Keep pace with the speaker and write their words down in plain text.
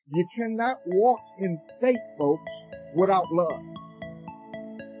You cannot walk in faith, folks, without love.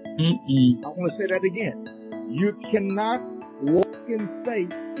 I want to say that again. You cannot walk in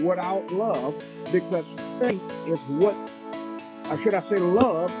faith without love, because faith is what, or should I say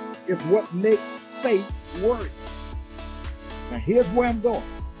love, is what makes faith work. Now here's where I'm going.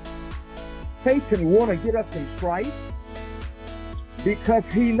 Satan want to get us in strife because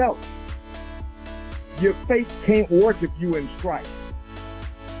he knows your faith can't work if you're in strife.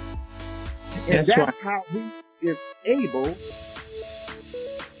 And that's how he is able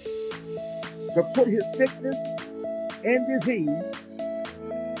to put his sickness and disease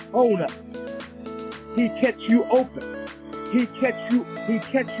on us. He catch you open. He catch you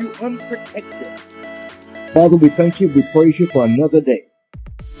unprotected. Father, we thank you, we praise you for another day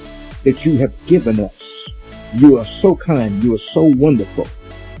that you have given us. You are so kind, you are so wonderful.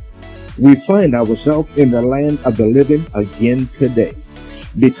 We find ourselves in the land of the living again today.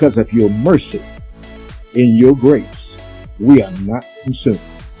 Because of your mercy and your grace, we are not consumed.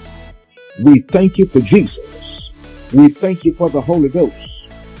 We thank you for Jesus. We thank you for the Holy Ghost.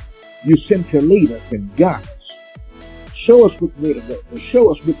 You sent to lead us and guide us. Show us which way to go. And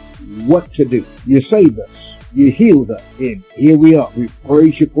show us what to do. You saved us. You healed us. And here we are. We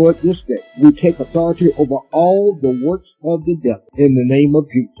praise you for it this day. We take authority over all the works of the devil in the name of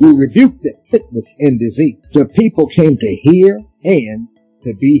Jesus. We rebuke that sickness and disease. The people came to hear and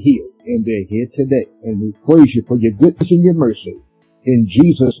to be healed. And they're here today. And we praise you for your goodness and your mercy. In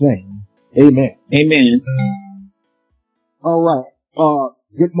Jesus' name, amen. Amen. All right.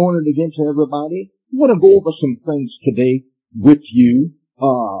 Good morning again to everybody. I want to go over some things today with you.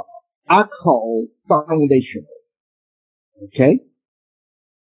 I call foundational. Okay?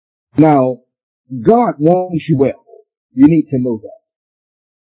 Now, God wants you well. You need to know that.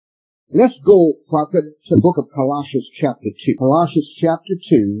 Let's go, prophet, to the book of Colossians chapter 2. Colossians chapter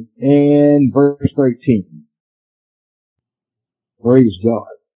 2 and verse 13. Praise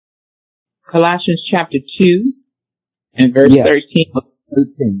God. Colossians chapter 2 and verse 13.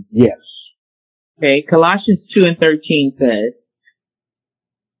 13, yes. Okay, Colossians 2 and 13 says,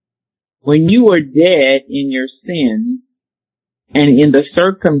 when you were dead in your sins and in the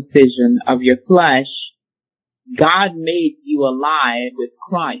circumcision of your flesh, God made you alive with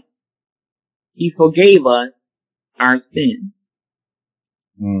Christ. He forgave us our sins.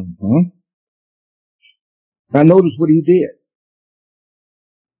 Now notice what he did.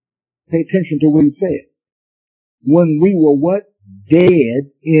 Pay attention to what he said. When we were what?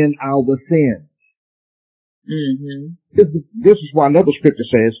 Dead in our sins. This is why another scripture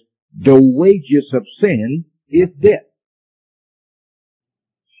says, the wages of sin is death.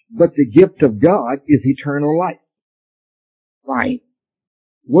 But the gift of God is eternal life. Right.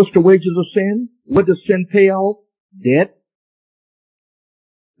 What's the wages of sin? What does sin pay off? Death.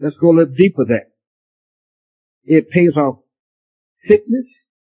 Let's go a little deeper there. It pays off sickness,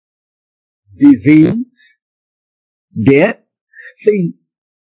 disease, death. See,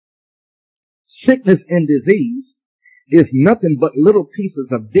 sickness and disease is nothing but little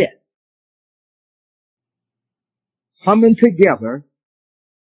pieces of death coming together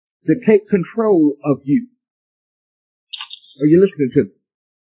to take control of you. Are you listening to me?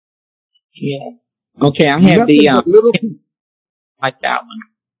 Yeah. Okay, I have nothing little piece. Like that one.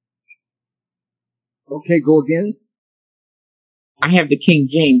 Okay, go again. I have the King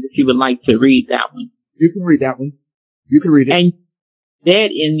James if you would like to read that one. You can read that one. You can read it. And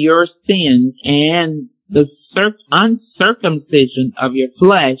dead in your sins and the uncircumcision of your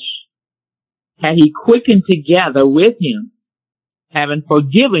flesh had he quickened together with him, having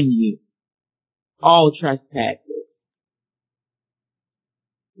forgiven you all trespasses.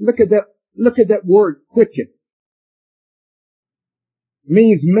 Look at that word, quicken.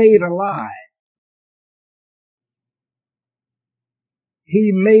 Means made alive.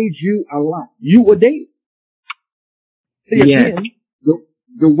 He made you alive. You were dead. See, again,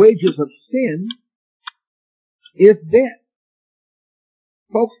 the wages of sin is death.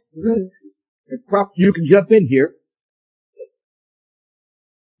 Folks, you can jump in here.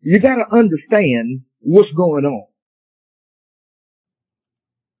 You got to understand what's going on.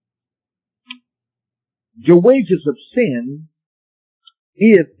 The wages of sin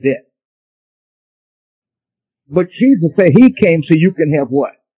is death. But Jesus said he came so you can have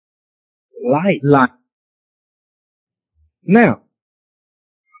what? Life. Now,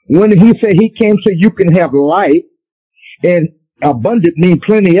 when he said he came so you can have life, and abundant means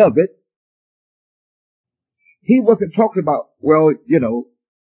plenty of it, he wasn't talking about, well,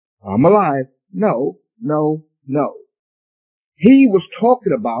 I'm alive. No. He was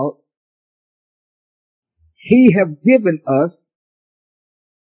talking about he have given us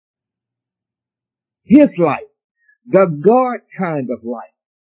his life, the God kind of life.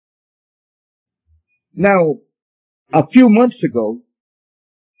 Now, a few months ago,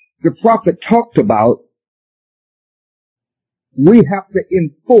 the prophet talked about we have to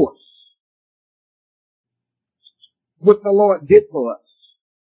enforce what the Lord did for us.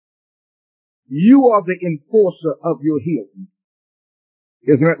 You are the enforcer of your healing.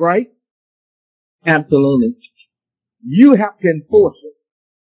 Isn't that right? Absolutely. You have to enforce it.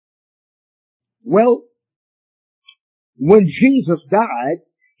 Well, when Jesus died,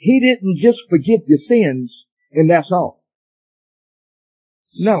 he didn't just forgive your sins and that's all.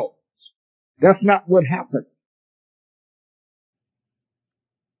 No, that's not what happened.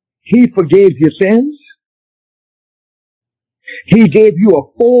 He forgave your sins. He gave you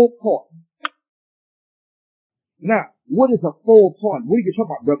a full pardon. Now, what is a full pardon? What are you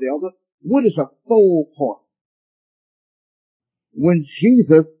talking about, Brother Elder? What is a full pardon? When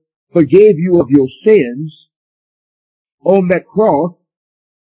Jesus forgave you of your sins on that cross,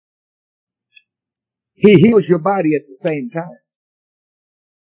 he heals your body at the same time.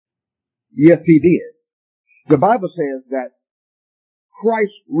 Yes, he did. The Bible says that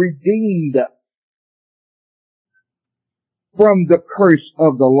Christ redeemed us from the curse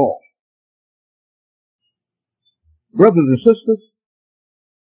of the law. Brothers and sisters,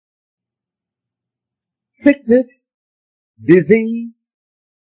 sickness, disease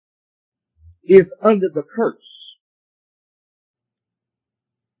is under the curse.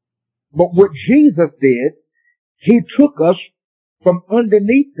 But what Jesus did, he took us from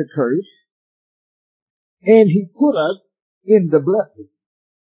underneath the curse and he put us in the blessing.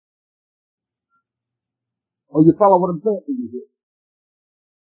 Oh, you follow what I'm saying to you here?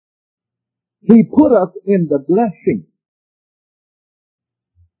 He put us in the blessing.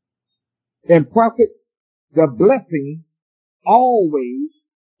 And prophet, the blessing always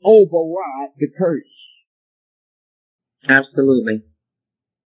override the curse. Absolutely.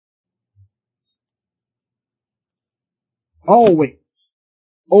 Always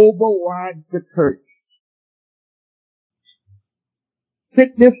override the curse.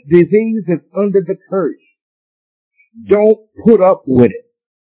 Sickness, disease is under the curse. Don't put up with it.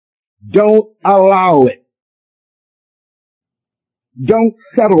 Don't allow it. Don't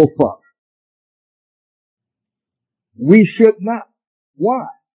settle for it. We should not. Why?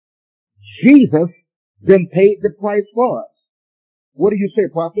 Jesus then paid the price for us. What do you say,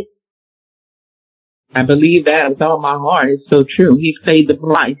 prophet? I believe that with all my heart. It's so true. He paid the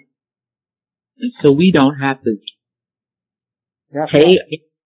price. So we don't have to That's pay right.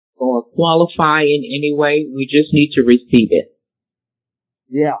 or qualify in any way. We just need to receive it.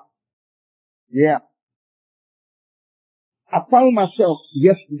 Yeah. Yeah. I found myself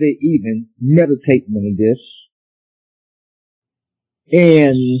yesterday evening meditating on this.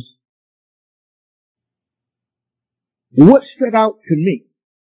 And what stood out to me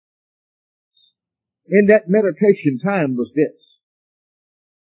in that meditation time was this.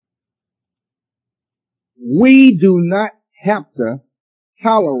 We do not have to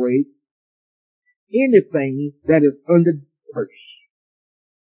tolerate anything that is under curse.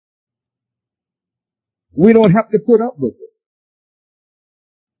 We don't have to put up with it.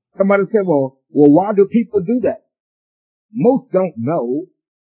 Somebody said, well, why do people do that? Most don't know.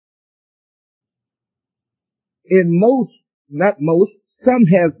 In most, not most, some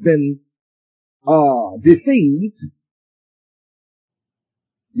have been deceived.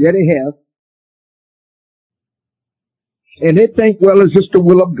 Yeah, they have. And they think, well, it's just the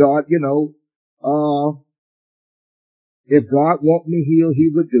will of God, you know. If God wants me healed, he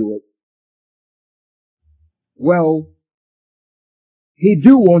would do it. Well, he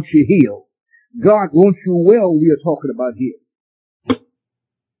do want you healed. God wants you well, we are talking about here.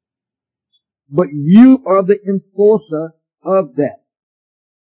 But you are the enforcer of that.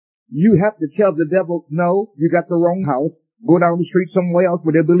 You have to tell the devil, no, you got the wrong house. Go down the street somewhere else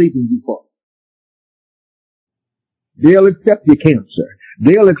where they're believing you for. They'll accept your cancer.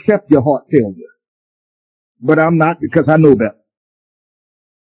 They'll accept your heart failure. But I'm not, because I know better.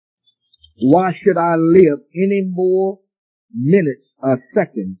 Why should I live any more minutes or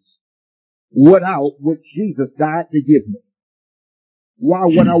seconds without what Jesus died to give me? Why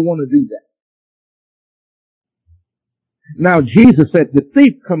would I want to do that? Now, Jesus said, the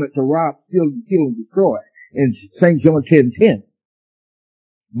thief cometh to rob, steal, and kill, and destroy in St. John 10:10.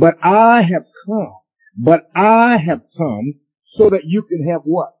 But I have come so that you can have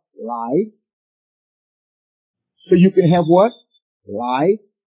what? Life. So you can have what? Life.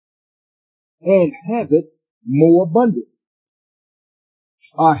 And have it more abundant.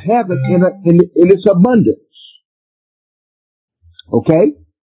 Or have it in its abundance. Okay?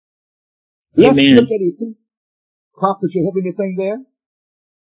 Let's Amen. look at Ephesians. Prophet, you have anything there?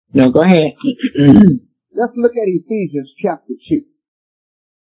 No, go ahead. Let's look at Ephesians chapter 2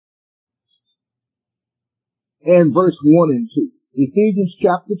 and verse 1 and 2. Ephesians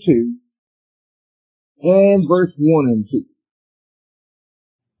chapter 2 and verse 1 and 2.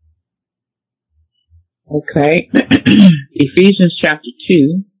 Okay. Ephesians chapter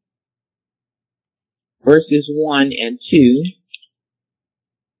 2, verses 1 and 2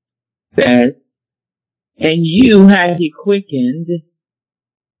 says, "And you hath he quickened,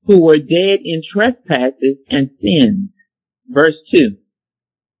 who were dead in trespasses and sins." Verse 2,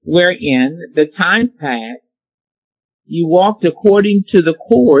 "Wherein the time past you walked according to the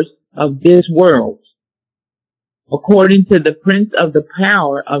course of this world, according to the prince of the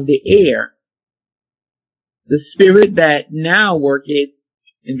power of the air, the spirit that now worketh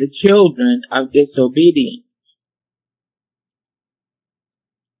in the children of disobedience."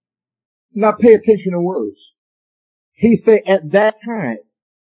 Now pay attention to words. He said at that time.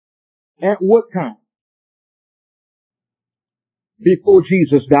 At what time? Before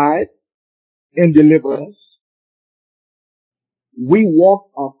Jesus died and delivered us. We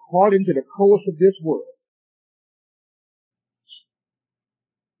walked according to the course of this world.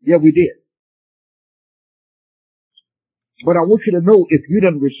 Yeah, we did. But I want you to know, if you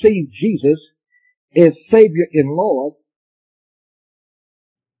done received Jesus as Savior and Lord,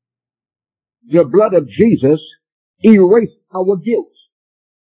 the blood of Jesus erased our guilt.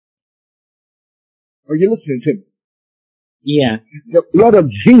 Are you listening to me? Yeah. The blood of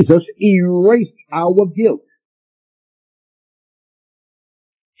Jesus erased our guilt.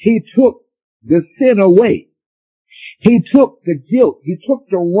 He took the sin away. He took the guilt. He took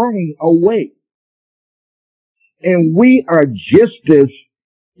the wrong away. And we are just as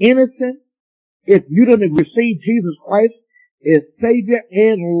innocent. If you didn't receive Jesus Christ as Savior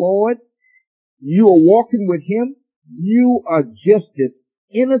and Lord, you are walking with Him, you are just as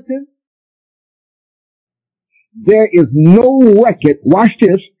innocent. There is no record, watch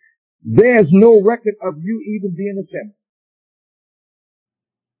this, there's no record of you even being a sinner.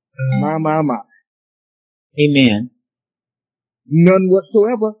 My. Amen. None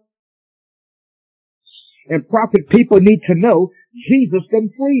whatsoever. And prophet, people need to know Jesus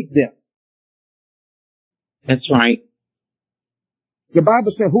then freed them. That's right. The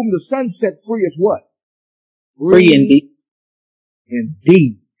Bible said, whom the Son set free is what? Free indeed.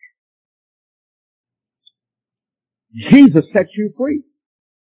 Indeed. Jesus sets you free.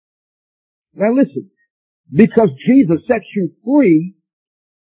 Now listen, because Jesus sets you free,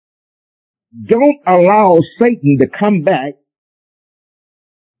 don't allow Satan to come back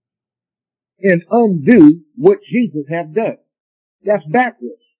and undo what Jesus have done. That's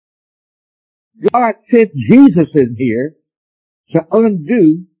backwards. God sent Jesus in here to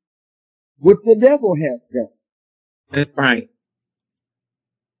undo what the devil has done. That's right.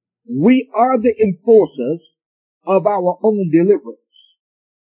 We are the enforcers of our own deliverance.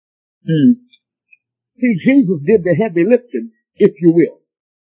 See, Jesus did the heavy lifting, if you will.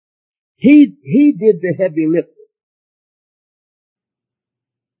 He did the heavy lifting.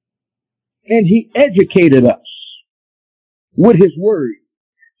 And He educated us with His word.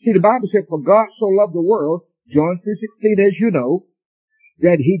 See, the Bible said, for God so loved the world, John 3:16, as you know,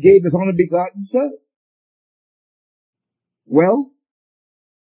 that He gave His only begotten Son. Well,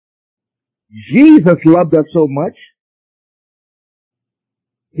 Jesus loved us so much,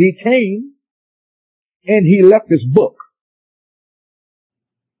 He came and He left His book.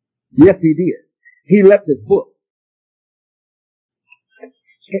 Yes, He did. He left His book.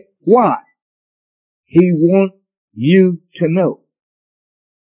 Why? He wants you to know.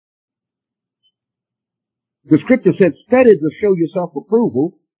 The scripture said, study to show yourself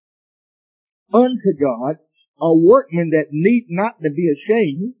approval unto God, a workman that need not to be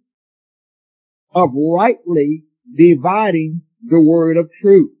ashamed of rightly dividing the word of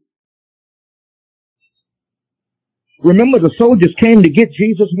truth. Remember, the soldiers came to get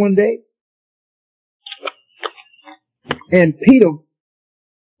Jesus one day, and Peter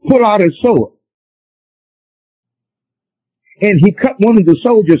put out his sword, and he cut one of the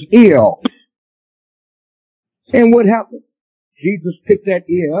soldiers' ear off. And what happened? Jesus picked that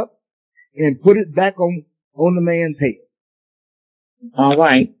ear up and put it back on the man's head. All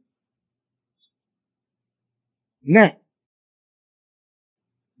right. Now,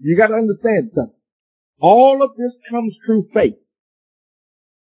 you got to understand something. All of this comes through faith.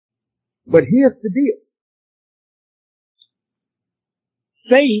 But here's the deal.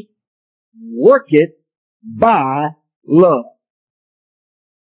 Faith worketh by love.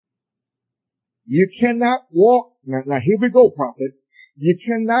 You cannot walk, now here we go, prophet. You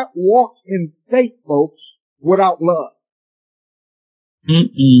cannot walk in faith, folks, without love.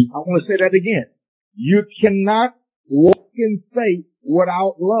 I want to say that again. You cannot walk in faith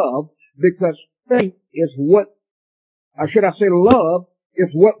without love, because faith is what, or should I say love, is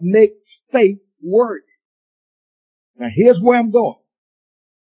what makes faith work. Now here's where I'm going.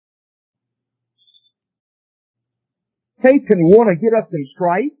 Satan want to get us in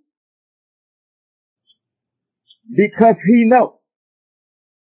strife because he knows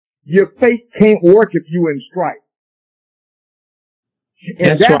your faith can't work if you're in strife.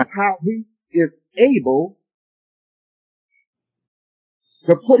 And that's right. How he is able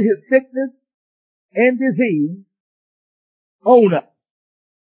to put his sickness and disease on us.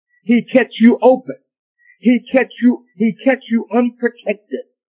 He catch you open. He catch you unprotected.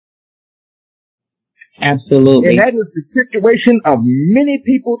 Absolutely. And that is the situation of many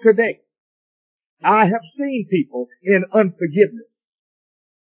people today. I have seen people in unforgiveness.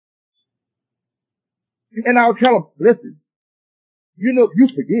 And I'll tell them, listen, you know, if you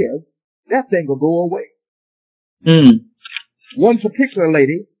forgive, that thing will go away. One particular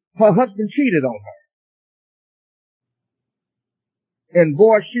lady, her husband cheated on her. And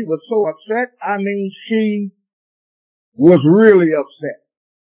boy, she was so upset. I mean, she was really upset.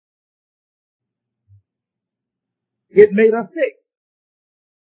 It made her sick.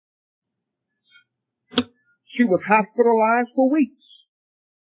 She was hospitalized for weeks.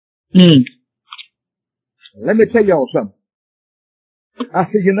 Let me tell y'all something. I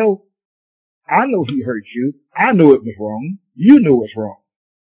said, you know, I know he hurt you. I knew it was wrong. You knew it was wrong.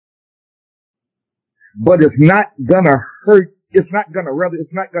 But it's not gonna hurt. It's not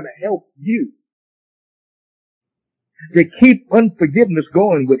gonna help you. To keep unforgiveness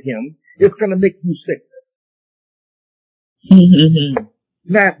going with him, it's gonna make you sick.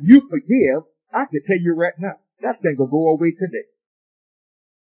 Now, if you forgive, I can tell you right now, that thing will go away today.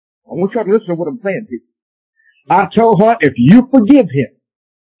 I want y'all to listen to what I'm saying to you. I told her, if you forgive him,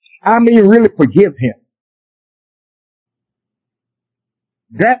 I mean really forgive him,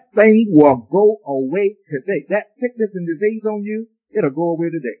 that thing will go away today. That sickness and disease on you, it'll go away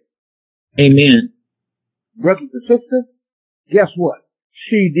today. Amen. Brothers and sisters, guess what?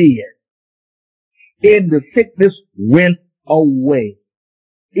 She did. And the sickness went away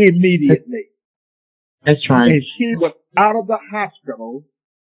immediately. That's right. And she was out of the hospital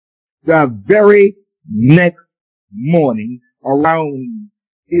the very next morning around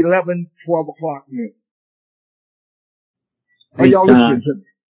 11, 12 o'clock noon. Are y'all listening to me?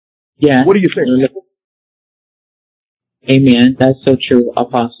 Yeah. What do you say? Amen. That's so true,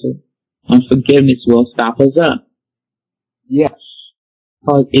 Apostle. Unforgiveness will stop us up. Yes.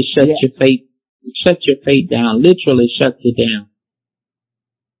 Because it shuts your faith down. Literally shuts it down.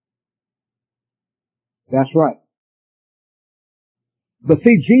 That's right. But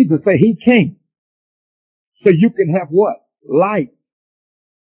see, Jesus said he came so you can have what? Life.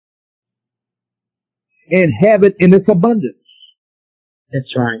 And have it in its abundance.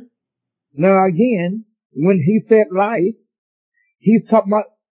 That's right. Now again, when he said life, he's talking about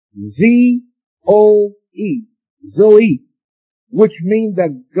Z-O-E, Zoe, which means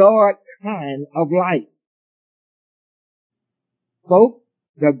the God kind of life. Folks,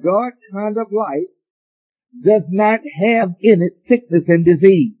 the God kind of life does not have in it sickness and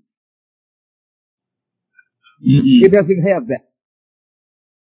disease. It doesn't have that.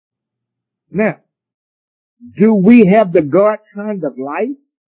 Now, do we have the God kind of life?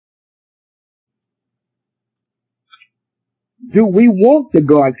 Do we want the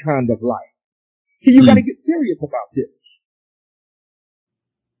God kind of life? See, you gotta get serious about this.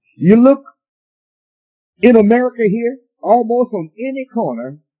 You look in America here, almost on any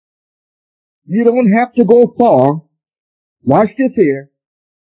corner, you don't have to go far, watch this here,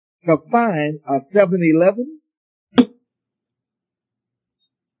 to find a 7-Eleven.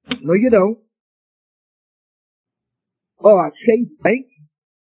 No, you don't. Or a Chase Bank.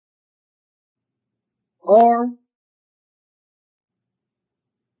 Or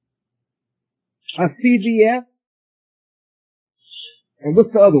a CVS. And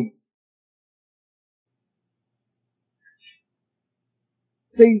what's the other one?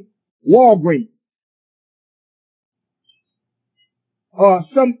 See, Walgreens. Or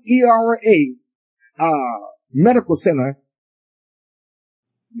some ERA, medical center.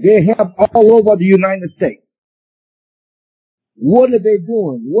 They have all over the United States. What are they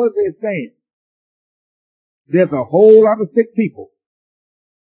doing? What are they saying? There's a whole lot of sick people.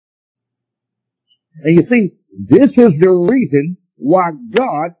 And you see, this is the reason why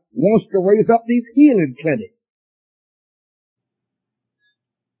God wants to raise up these healing clinics.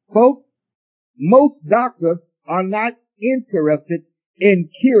 Folks, most doctors are not interested in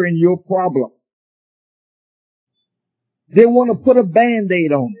curing your problem. They want to put a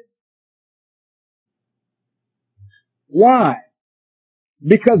Band-Aid on it. Why?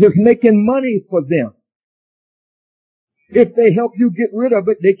 Because it's making money for them. If they help you get rid of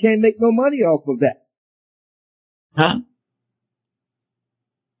it, they can't make no money off of that. Huh?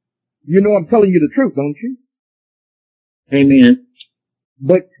 You know I'm telling you the truth, don't you? Amen.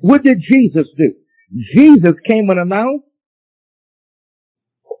 But what did Jesus do? Jesus came and announced,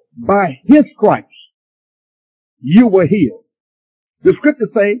 by his stripes, you were healed. The scriptures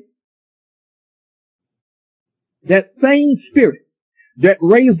say that same spirit that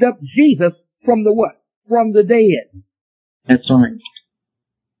raised up Jesus from the what? From the dead. That's right.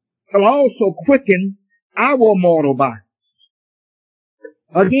 Will also quicken our mortal bodies.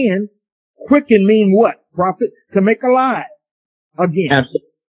 Again, quicken mean what, prophet? To make alive. Again. Absolutely.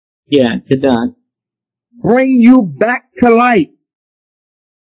 Yeah, it does. Bring you back to life.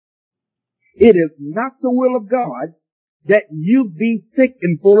 It is not the will of God that you be sick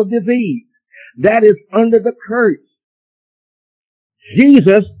and full of disease. That is under the curse.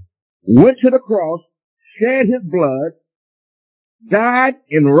 Jesus went to the cross, shed his blood, died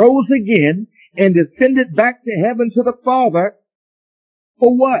and rose again, and ascended back to heaven to the Father.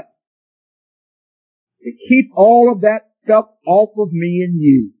 For what? To keep all of that stuff off of me and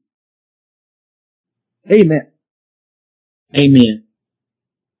you. Amen. Amen.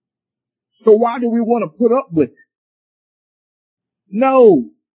 So why do we want to put up with it?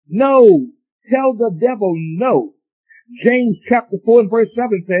 No. Tell the devil no. James chapter 4 and verse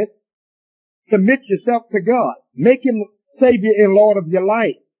 7 says, submit yourself to God. Make him Savior and Lord of your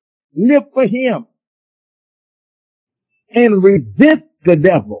life. Live for him. And resist the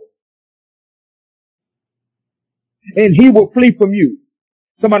devil. And he will flee from you.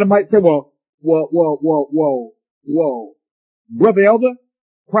 Somebody might say, whoa. Brother Elder,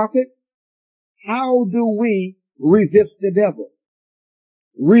 prophet, how do we resist the devil?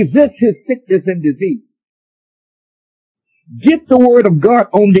 Resist his sickness and disease. Get the word of God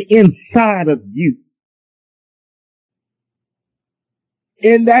on the inside of you.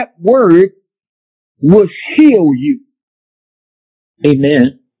 And that word will shield you.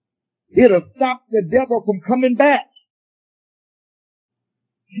 Amen. It'll stop the devil from coming back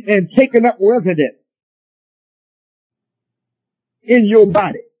and taking up residence in your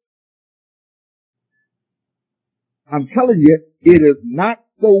body. I'm telling you, it is not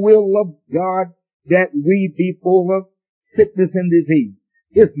the will of God that we be full of sickness and disease.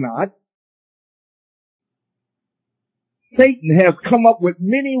 It's not. Satan has come up with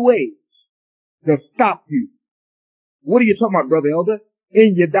many ways to stop you. What are you talking about, Brother Elder?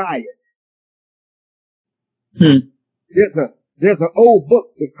 In your diet. There's an old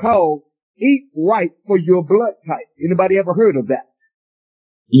book that's called Eat Right for Your Blood Type. Anybody ever heard of that?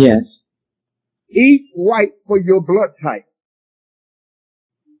 Yes. Eat right for your blood type.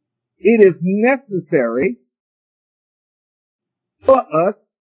 It is necessary for us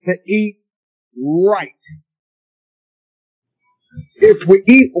to eat right. If we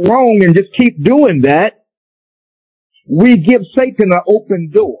eat wrong and just keep doing that, we give Satan an open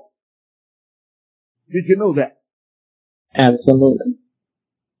door. Did you know that? Absolutely.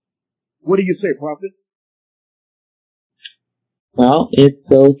 What do you say, prophet? Well, it's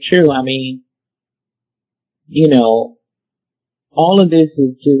so true. I mean, all of this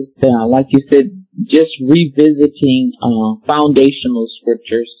is just, like you said, just revisiting foundational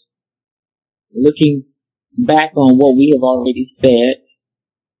scriptures, looking back on what we have already said.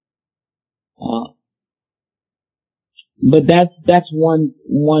 But that's one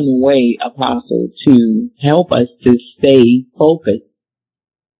way, Apostle, to help us to stay focused.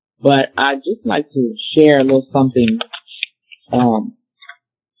 But I'd just like to share a little something,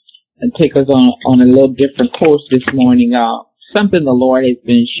 and take us on a little different course this morning. Something the Lord has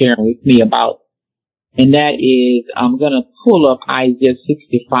been sharing with me about, and that is, I'm going to pull up Isaiah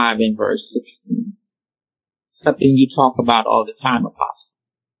 65 in verse 16. Something you talk about all the time, Apostle.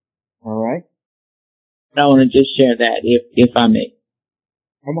 All right. I want to just share that, if I may.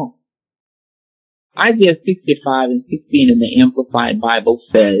 Come on. Isaiah 65 and 16 in the Amplified Bible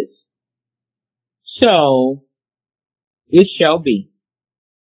says, so it shall be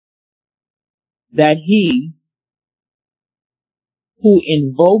that he who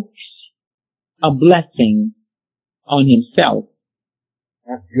invokes a blessing on himself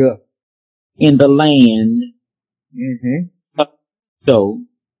That's good. in the land, so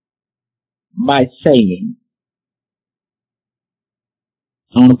by saying,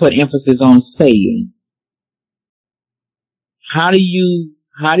 I want to put emphasis on saying. How do you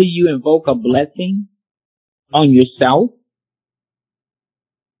invoke a blessing on yourself?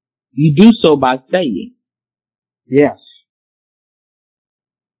 You do so by saying. Yes.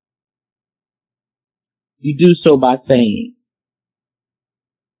 You do so by saying.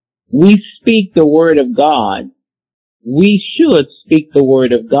 We speak the word of God. We should speak the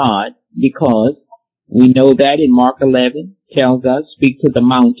word of God because we know that in Mark 11 tells us, speak to the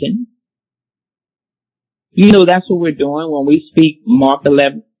mountain. You know, that's what we're doing when we speak Mark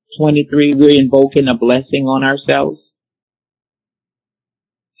 11:23. We're invoking a blessing on ourselves.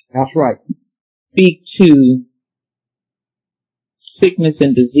 That's right. Speak to sickness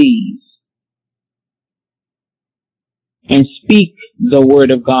and disease and speak the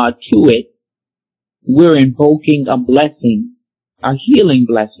word of God to it. We're invoking a blessing, a healing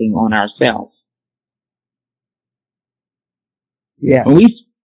blessing on ourselves. Yeah. When we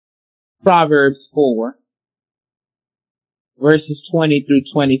Proverbs 4, verses 20 through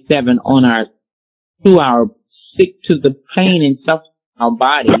 27 to our sick to the pain and suffering in our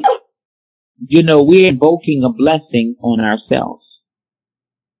body, you know, we're invoking a blessing on ourselves.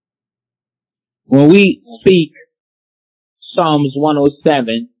 When we speak Psalms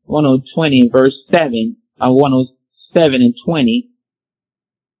 120, verse 7, 107 and 20,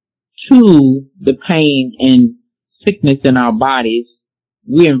 to the pain and sickness in our bodies,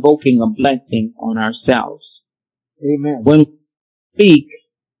 we're invoking a blessing on ourselves. Amen. When we speak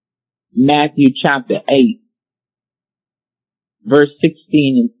Matthew chapter 8, verse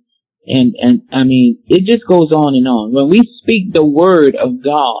 16, and I mean, it just goes on and on. When we speak the word of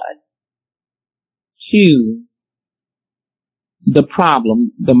God to the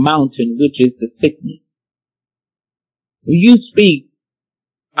problem, the mountain, which is the sickness, when you speak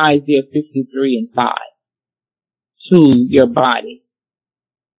Isaiah 53 and 5 to your body,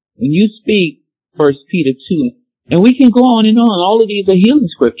 when you speak 1 Peter 2, and we can go on and on. All of these are healing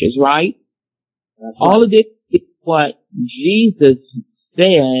scriptures, right? That's right. All of this is what Jesus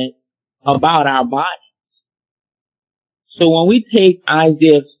said about our bodies. So when we take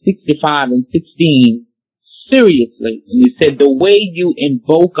Isaiah 65 and 16 seriously, and you said the way you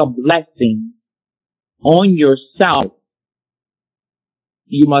invoke a blessing on yourself,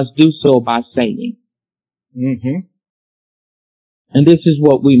 you must do so by saying. Mm-hmm. And this is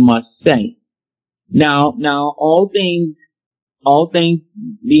what we must say. Now, all things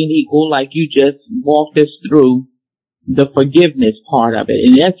being equal, like you just walked us through, the forgiveness part of it.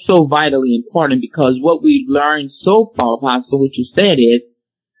 And that's so vitally important because what we've learned so far, Apostle, what you said is,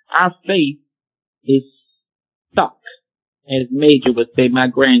 our faith is stuck. As Major would say, my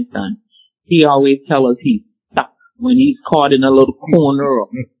grandson, he always tell us he's stuck. When he's caught in a little corner or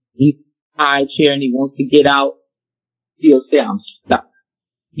he's in a high chair and he wants to get out, he'll say, I'm stuck.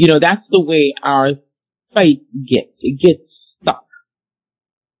 You know, that's the way our faith gets. It gets stuck.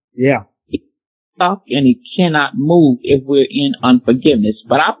 Yeah. It's stuck and it cannot move if we're in unforgiveness.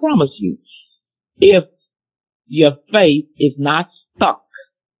 But I promise you, if your faith is not stuck,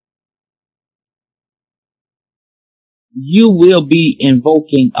 you will be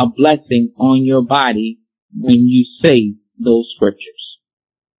invoking a blessing on your body when you say those scriptures.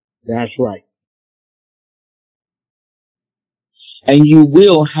 That's right. And you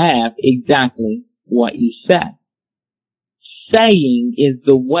will have exactly what you said. Saying is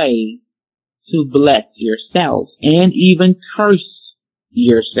the way to bless yourselves and even curse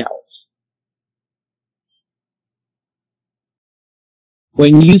yourselves.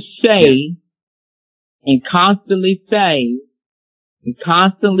 When you say and constantly say and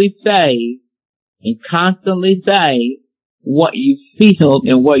constantly say and constantly say what you feel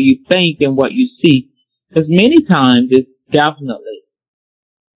and what you think and what you see, because many times it's definitely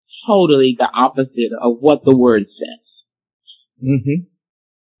totally the opposite of what the word says. Mm-hmm.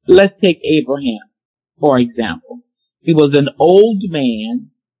 Let's take Abraham, for example. He was an old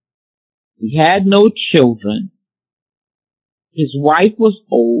man. He had no children. His wife was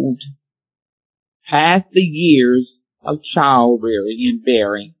old, past the years of child rearing and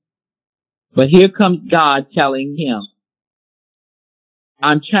bearing. But here comes God telling him,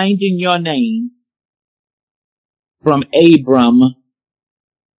 I'm changing your name from Abram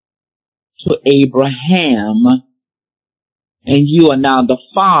to Abraham, and you are now the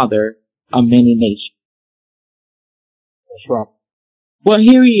father of many nations. That's right. Well,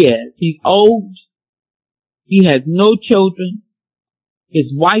 here he is. He's old. He has no children.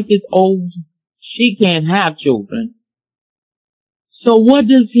 His wife is old. She can't have children. So what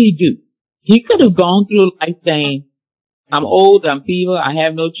does he do? He could have gone through life saying, I'm old, I'm feeble, I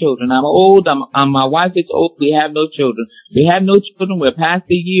have no children. I'm old, my wife is old, we have no children. We have no children, we're past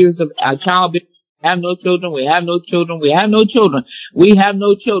the years of our childbearing, have no children. We have no children. We have no children. We have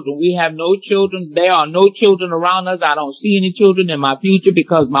no children. We have no children. There are no children around us. I don't see any children in my future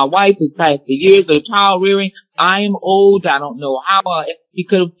because my wife has passed the years of child rearing. I am old. I don't know how. He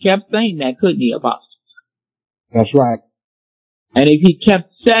could have kept saying that, couldn't he, Apostle? That's right. And if he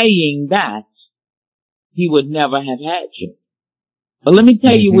kept saying that, he would never have had children. But let me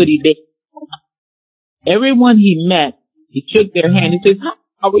tell you what he did. Everyone he met, he shook their hand and says, "Hi,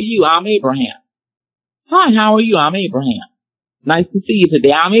 how are you? I'm Abraham." "Hi, how are you? I'm Abraham." "Nice to see you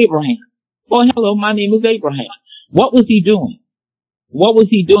today. I'm Abraham." "Well, hello, my name is Abraham." What was he doing? What was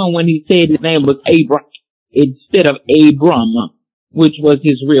he doing when he said his name was Abraham instead of Abram, which was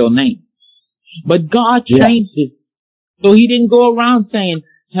his real name? But God changed it. So he didn't go around saying,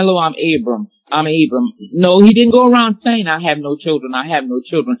 "Hello, I'm Abram. I'm Abram." No, he didn't go around saying, "I have no children. I have no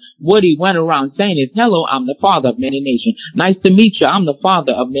children." What he went around saying is, "Hello, I'm the father of many nations. Nice to meet you. I'm the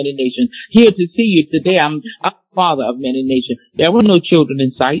father of many nations. Here to see you today. I'm the father of many nations." There were no children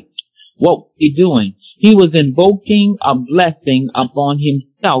in sight. What was he doing? He was invoking a blessing upon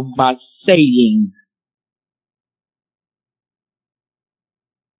himself by saying,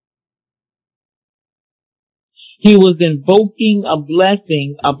 he was invoking a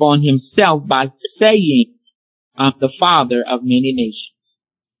blessing upon himself by saying, "I'm the father of many nations."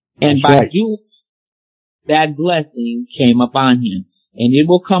 And by doing that, blessing came upon him. And it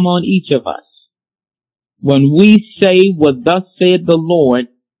will come on each of us. When we say what thus said the Lord,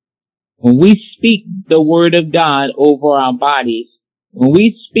 when we speak the word of God over our bodies, when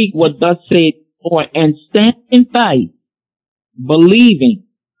we speak what thus said the Lord and stand in faith, believing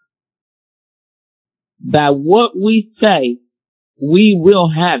that what we say, we will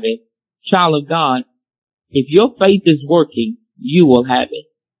have it. Child of God, if your faith is working, you will have it.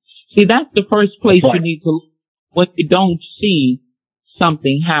 See, that's the first place you need to look when you don't see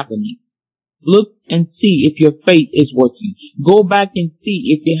something happening. Look and see if your faith is working. Go back and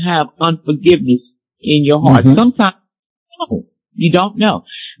see if you have unforgiveness in your heart. Sometimes you don't know.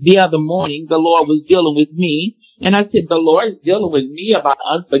 The other morning, the Lord was dealing with me, and I said, "The Lord is dealing with me about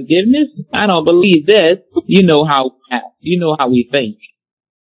unforgiveness? I don't believe this." You know how we think.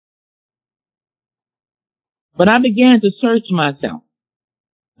 But I began to search myself.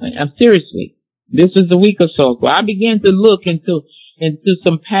 I'm seriously. This was a week or so ago. I began to look into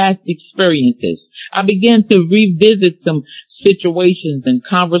some past experiences. I began to revisit some situations and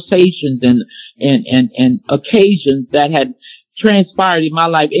conversations and occasions that had transpired in my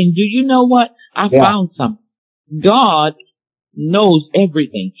life. And do you know what? I found something. God knows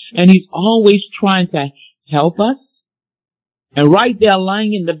everything, and He's always trying to help us. And right there,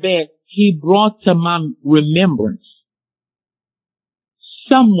 lying in the bed, He brought to my remembrance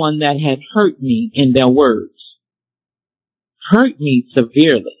someone that had hurt me in their words, hurt me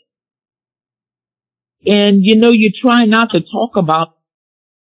severely. And you try not to talk about,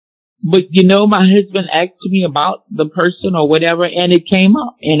 but my husband asked me about the person or whatever, and it came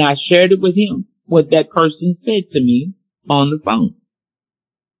up, and I shared it with him, what that person said to me on the phone.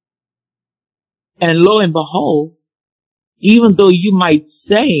 And lo and behold, even though you might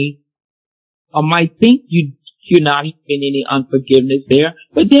say or might think you're not having any unforgiveness there,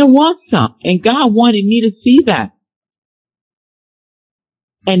 but there was some, and God wanted me to see that.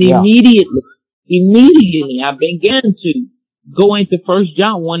 And immediately I began to go into 1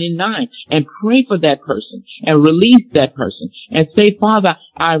 John 1:9 and pray for that person and release that person and say, "Father,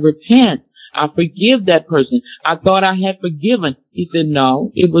 I repent. I forgive that person. I thought I had forgiven." He said,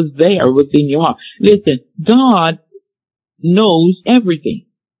 "No, it was there within your heart." Listen, God knows everything.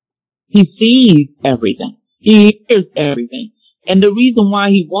 He sees everything. He hears everything. And the reason why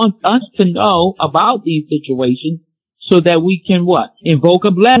He wants us to know about these situations so that we can what? Invoke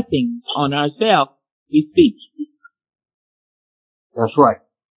a blessing on ourselves. We speak. That's right.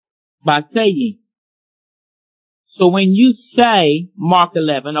 By saying. So when you say Mark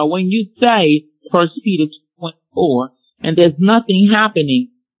 11, or when you say 1 Peter 2:4, and there's nothing happening,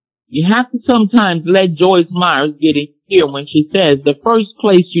 you have to sometimes let Joyce Myers get in here when she says the first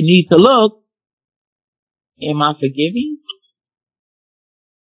place you need to look, am I forgiving?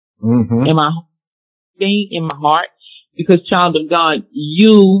 Am I staying in my heart? Because, child of God,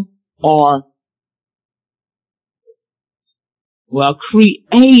 you are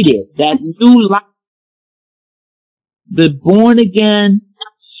created, that new life, the born again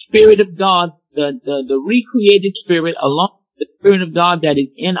Spirit of God, the recreated Spirit, along with the Spirit of God that is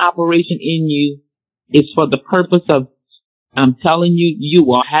in operation in you, is for the purpose of, I'm telling you, you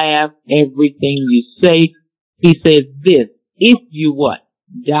will have everything you say. He says this, if you what?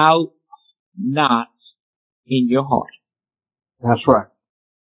 Doubt not in your heart. That's right.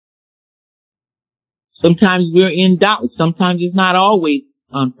 Sometimes we're in doubt. Sometimes it's not always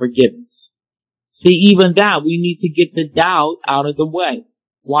unforgiveness. See, even that, we need to get the doubt out of the way.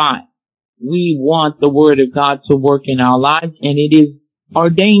 Why? We want the Word of God to work in our lives, and it is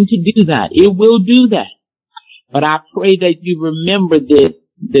ordained to do that. It will do that. But I pray that you remember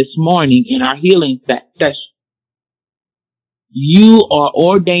this morning in our healing session. You are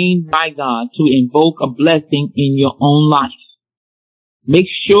ordained by God to invoke a blessing in your own life. Make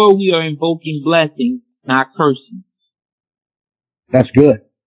sure we are invoking blessings, not cursing. That's good.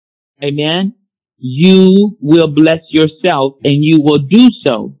 Amen. You will bless yourself, and you will do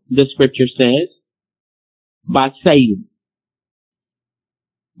so, the scripture says, by saying.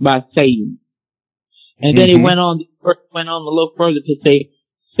 By saying. And then it went on a little further to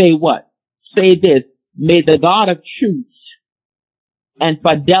say what? Say this, may the God of truth and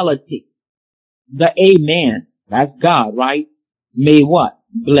fidelity, the Amen, that's God, right? May what?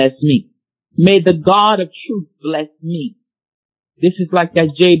 Bless me. May the God of truth bless me. This is like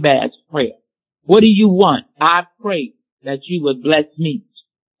that Jabez prayer. What do you want? I pray that you would bless me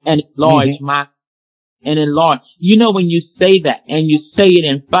and enlarge enlarge. You know, when you say that and you say it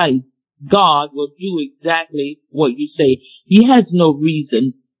in faith, God will do exactly what you say. He has no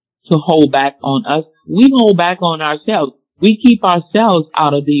reason to hold back on us. We hold back on ourselves. We keep ourselves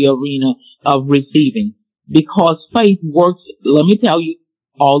out of the arena of receiving because faith works, let me tell you,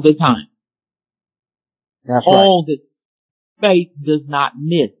 all the time. That's all the faith does not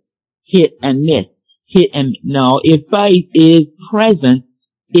miss. Hit and miss. No, if faith is present,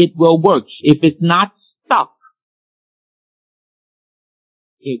 it will work. If it's not stuck,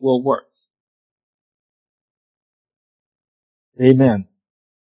 it will work. Amen.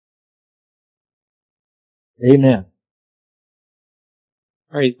 Amen.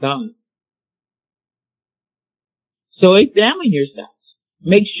 Praise God. So examine yourselves.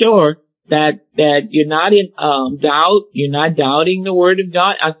 Make sure that you're not in doubt. You're not doubting the word of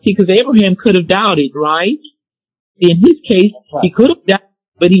God. I see, because Abraham could have doubted, right? In his case, he could have doubted,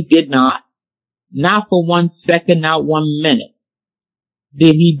 but he did not. Not for 1 second, not 1 minute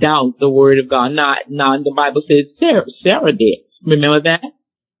did he doubt the word of God. Not the Bible says Sarah did. Remember that?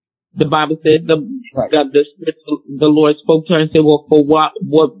 The Bible said the Lord spoke to her and said, well, for what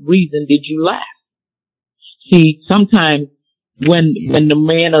reason did you laugh? See, sometimes when the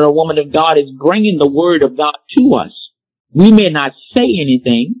man or the woman of God is bringing the word of God to us, we may not say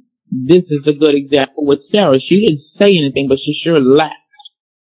anything. This is a good example with Sarah. She didn't say anything, but she sure laughed.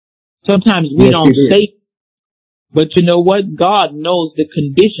 Sometimes we don't say, but you know what? God knows the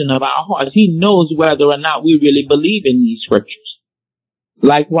condition of our hearts. He knows whether or not we really believe in these scriptures.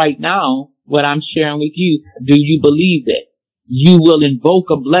 Like right now, what I'm sharing with you, do you believe that you will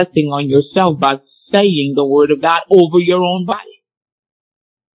invoke a blessing on yourself by saying the word of God over your own body?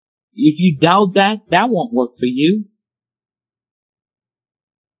 If you doubt that, that won't work for you.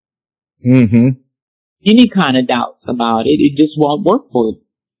 Any kind of doubts about it, it just won't work for you.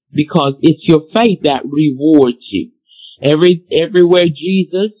 Because it's your faith that rewards you. Everywhere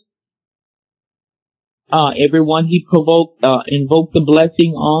Jesus, everyone he invoked the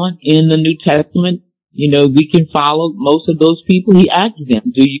blessing on in the New Testament, you know, we can follow most of those people. He asked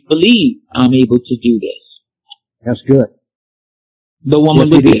them, do you believe I'm able to do this? That's good. The woman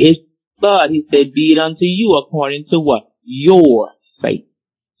with the issue of blood, he said, be it unto you according to what? Your faith.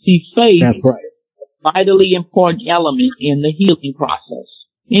 See, faith is a vitally important element in the healing process.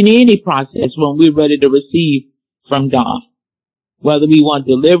 In any process when we're ready to receive from God. Whether we want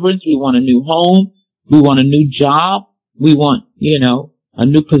deliverance, we want a new home, we want a new job, we want, a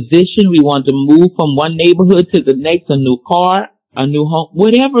new position, we want to move from one neighborhood to the next, a new car, a new home,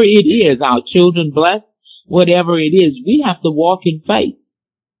 whatever it is, our children blessed, whatever it is, we have to walk in faith.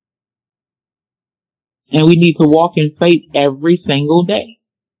 And we need to walk in faith every single day.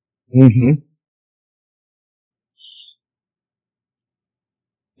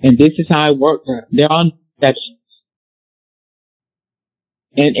 And this is how it works. There are exceptions.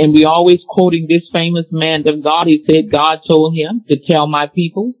 And we always quoting this famous man of God. He said God told him to tell my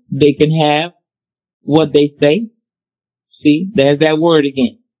people they can have what they say. See, there's that word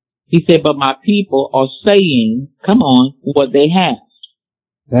again. He said, but my people are saying, come on, what they have.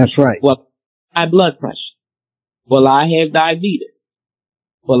 That's right. Well, I have blood pressure. Well, I have diabetes.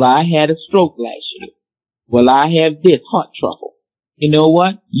 Well, I had a stroke last year. Well, I have this heart trouble. You know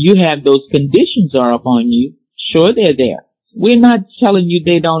what? You have those conditions are upon you. Sure, they're there. We're not telling you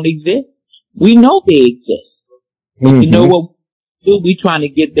they don't exist. We know they exist. But you know what we do? We're trying to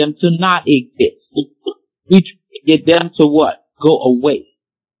get them to not exist. We try to get them to what? Go away.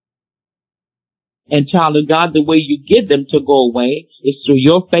 And child of God, the way you get them to go away is through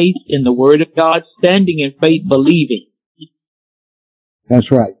your faith in the Word of God, standing in faith, believing. That's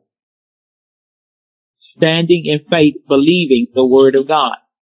right. Standing in faith, believing the Word of God.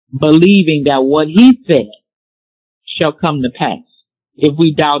 Believing that what He said shall come to pass. If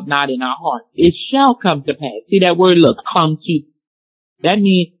we doubt not in our heart, it shall come to pass. See that word, look, come to. That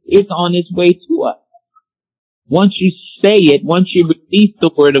means it's on its way to us. Once you say it, once you release the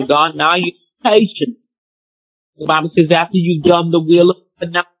Word of God, now you're patient. The Bible says after you've done the will of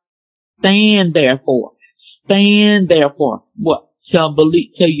God, now stand therefore. Stand therefore. What?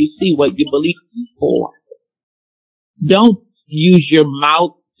 Till you see what you believe for. Don't use your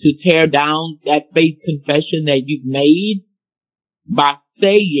mouth to tear down that faith confession that you've made by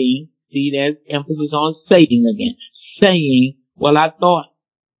saying, see, there's emphasis on saying again. Saying, well, I thought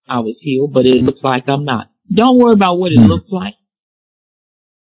I was healed, but it looks like I'm not. Don't worry about what it looks like.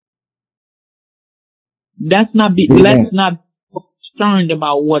 Let's not be concerned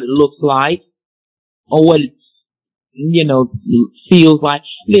about what it looks like or what it, feels like.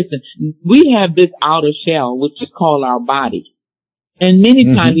 Listen, we have this outer shell, which is called our body. And many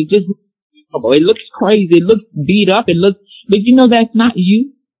times it looks crazy, it looks beat up, but that's not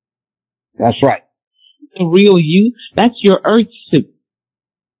you. That's right. The real you, that's your earth suit.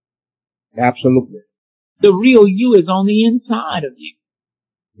 Absolutely. The real you is on the inside of you.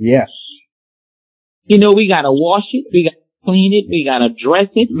 Yes. We gotta wash it, we gotta clean it, we gotta dress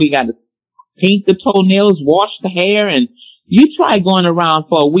it, we gotta paint the toenails, wash the hair, and you try going around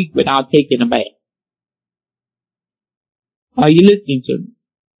for a week without taking a bath. Are you listening to me?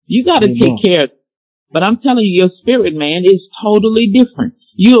 You gotta take care of it. But I'm telling you, your spirit, man, is totally different.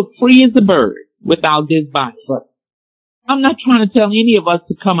 You're free as a bird without this body. Right. I'm not trying to tell any of us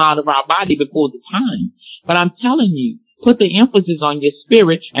to come out of our body before the time, but I'm telling you, put the emphasis on your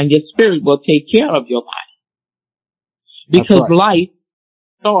spirit, and your spirit will take care of your body. Because life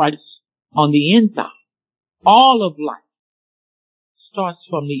starts on the inside. All of life starts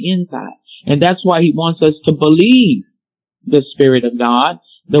from the inside. And that's why He wants us to believe the Spirit of God,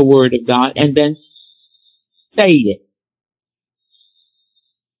 the Word of God, and then say it.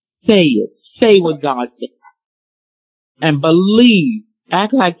 Say it. Say what God said. And believe.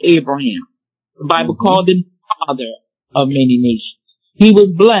 Act like Abraham. The Bible called him father of many nations. He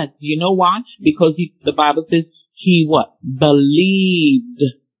was blessed. You know why? Because the Bible says he what? Believed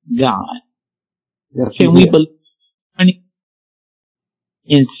God. Yes, can we believe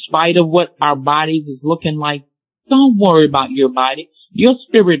in spite of what our bodies is looking like? Don't worry about your body. Your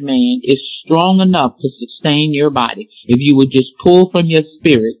spirit man is strong enough to sustain your body. If you would just pull from your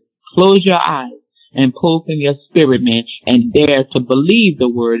spirit, close your eyes, and pull from your spirit man, and dare to believe the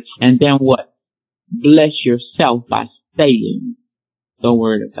word, and then what? Bless yourself by saying the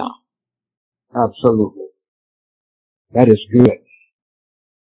word of God. Absolutely. That is good.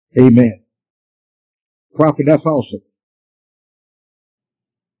 Amen. Prophet, that's awesome.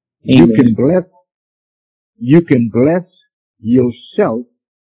 Amen. You can bless yourself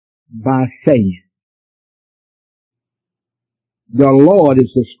by saying, the Lord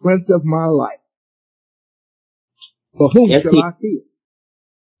is the strength of my life. For whom shall I fear?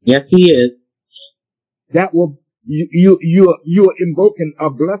 Yes, He is. That will, you're invoking a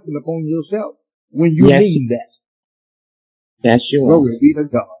blessing upon yourself when you mean that. That's your Glory be to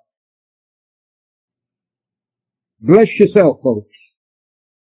God. Bless yourself, folks.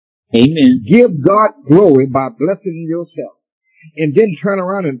 Amen. Give God glory by blessing yourself. And then turn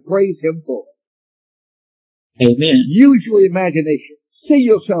around and praise Him for it. Amen. Use your imagination. See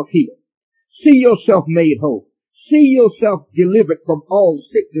yourself healed. See yourself made whole. See yourself delivered from all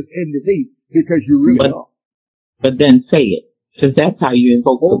sickness and disease because you really are. But then say it. Because that's how you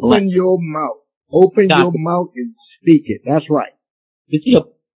invoke the blessing. Open your mouth. Open your mouth and speak it. That's right. You see,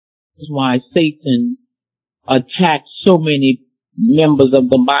 that's why Satan attacks so many members of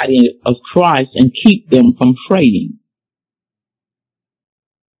the body of Christ and keep them from praying.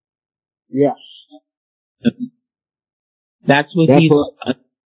 Yes. That's what he's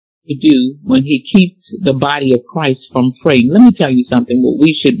to do when he keeps the body of Christ from praying. Let me tell you something, what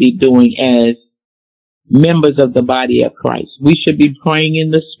we should be doing as members of the body of Christ. We should be praying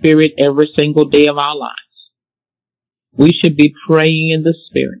in the Spirit every single day of our lives. We should be praying in the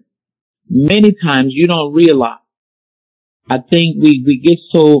Spirit. Many times you don't realize. I think we get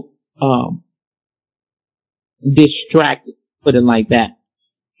so distracted, put it like that,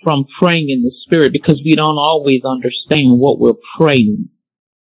 from praying in the Spirit because we don't always understand what we're praying.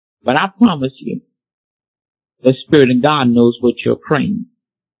 But I promise you, the Spirit of God knows what you're praying.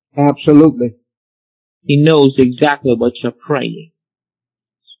 Absolutely. He knows exactly what you're praying.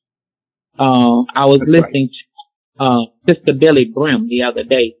 I was That's listening to Sister Billy Brim the other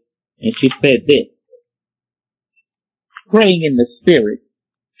day, and she said this: praying in the Spirit,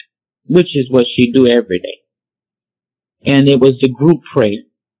 which is what she do every day. And it was the group prayer.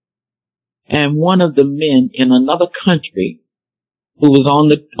 And one of the men in another country who was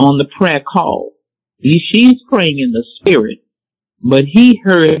on the prayer call, she's praying in the Spirit, but he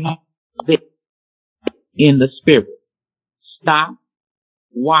heard it in the Spirit: stop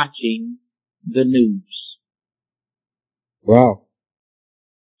watching the news. Wow.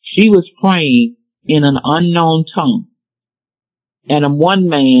 She was praying in an unknown tongue. And one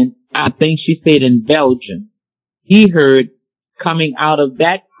man, I think she said in Belgium, he heard coming out of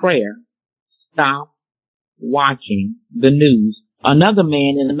that prayer: stop watching the news. Another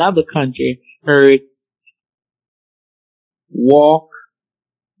man in another country heard: walk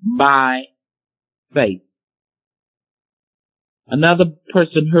by faith. Another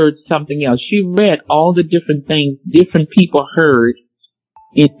person heard something else. She read all the different things different people heard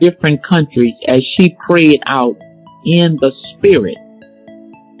in different countries as she prayed out in the Spirit.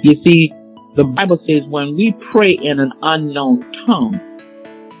 You see, the Bible says when we pray in an unknown tongue,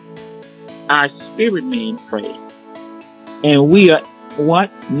 our spirit man prays. And we are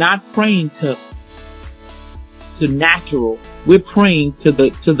what? Not praying to natural. We're praying to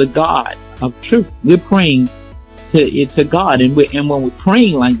the God of truth. We're praying to God, and when we're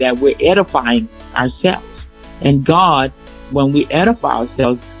praying like that, we're edifying ourselves. And God, when we edify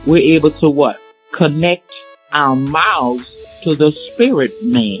ourselves, we're able to what? Connect our mouths to the spirit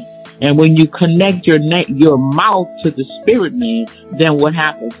man. And when you connect your mouth to the spirit man, then what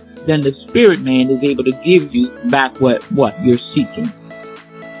happens? Then the spirit man is able to give you back what you're seeking.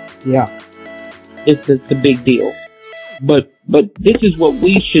 Yeah. It's a big deal. But this is what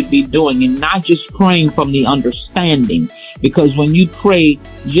we should be doing, and not just praying from the understanding. Because when you pray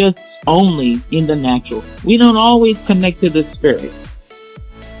just only in the natural, we don't always connect to the spirit.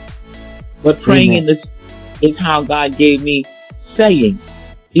 But praying in this is how God gave me saying.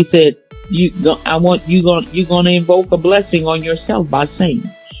 He said, you're gonna invoke a blessing on yourself by saying.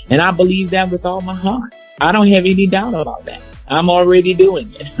 And I believe that with all my heart. I don't have any doubt about that. I'm already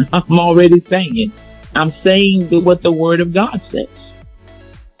doing it. I'm already saying it. I'm saying what the Word of God says.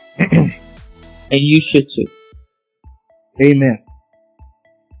 And you should too. Amen.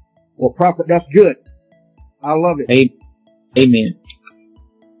 Well, Prophet, that's good. I love it. Amen.